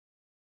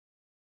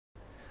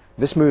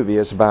This movie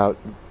is about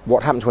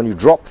what happens when you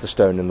drop the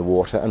stone in the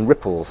water and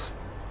ripples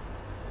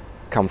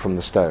come from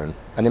the stone.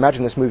 And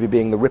imagine this movie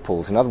being the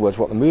ripples. In other words,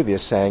 what the movie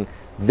is saying,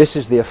 this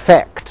is the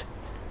effect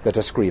that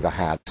Escrivá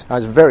had. I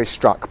was very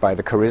struck by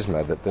the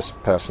charisma that this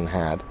person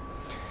had,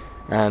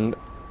 and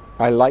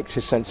I liked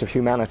his sense of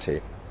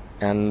humanity,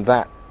 and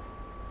that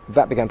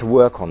began to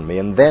work on me.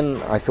 And then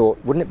I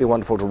thought, wouldn't it be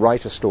wonderful to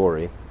write a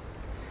story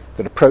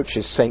that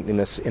approaches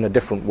saintliness in a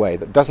different way,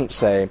 that doesn't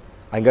say,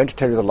 I'm going to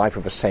tell you the life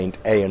of a saint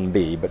A and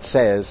B, but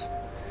says,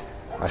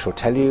 I shall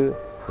tell you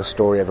the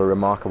story of a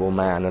remarkable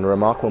man and a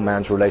remarkable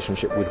man's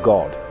relationship with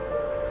God.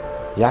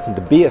 He happened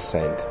to be a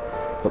saint,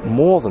 but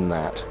more than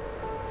that,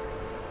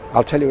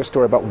 I'll tell you a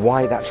story about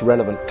why that's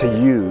relevant to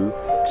you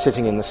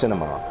sitting in the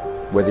cinema,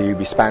 whether you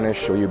be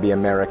Spanish or you be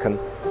American,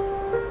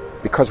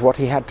 because what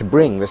he had to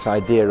bring, this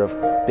idea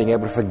of being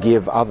able to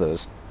forgive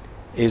others,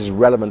 is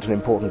relevant and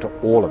important to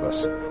all of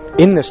us.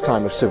 In this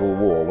time of civil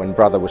war, when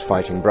brother was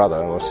fighting brother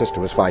or sister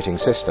was fighting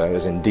sister,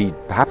 as indeed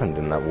happened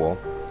in that war,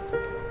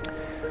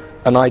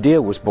 an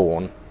idea was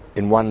born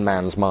in one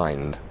man's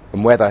mind,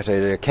 and where that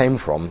idea came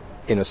from,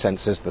 in a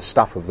sense, is the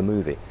stuff of the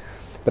movie.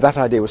 But that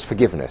idea was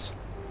forgiveness.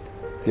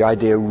 The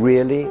idea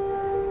really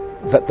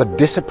that the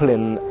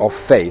discipline of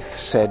faith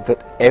said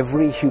that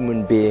every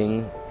human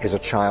being is a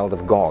child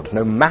of God,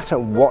 no matter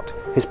what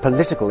his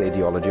political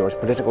ideology or his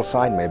political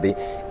side may be,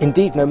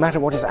 indeed no matter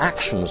what his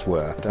actions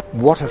were.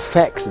 What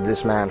effect did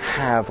this man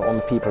have on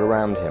the people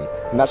around him?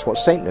 And that's what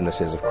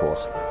saintliness is, of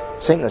course.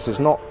 Saintliness is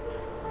not,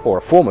 or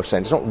a form of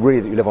saint, it's not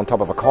really that you live on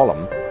top of a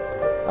column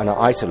and are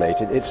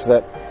isolated, it's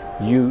that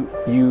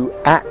you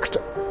act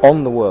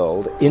on the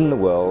world, in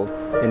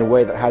a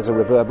way that has a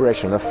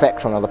reverberation, an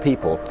effect on other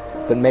people,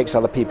 that makes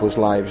other people's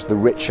lives the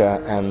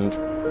richer and,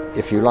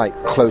 if you like,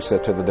 closer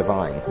to the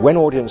divine. When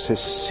audiences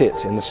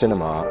sit in the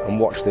cinema and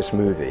watch this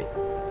movie,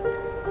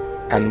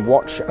 and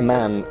watch a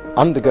man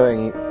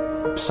undergoing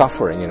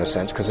suffering, in a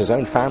sense, because his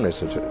own family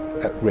is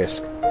at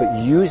risk, but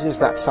uses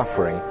that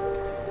suffering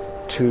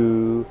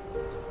to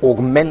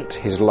augment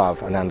his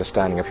love and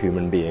understanding of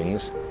human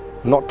beings,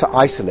 not to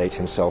isolate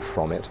himself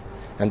from it,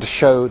 and to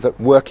show that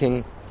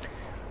working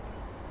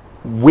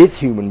with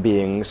human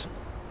beings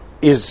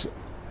is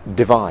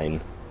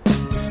divine.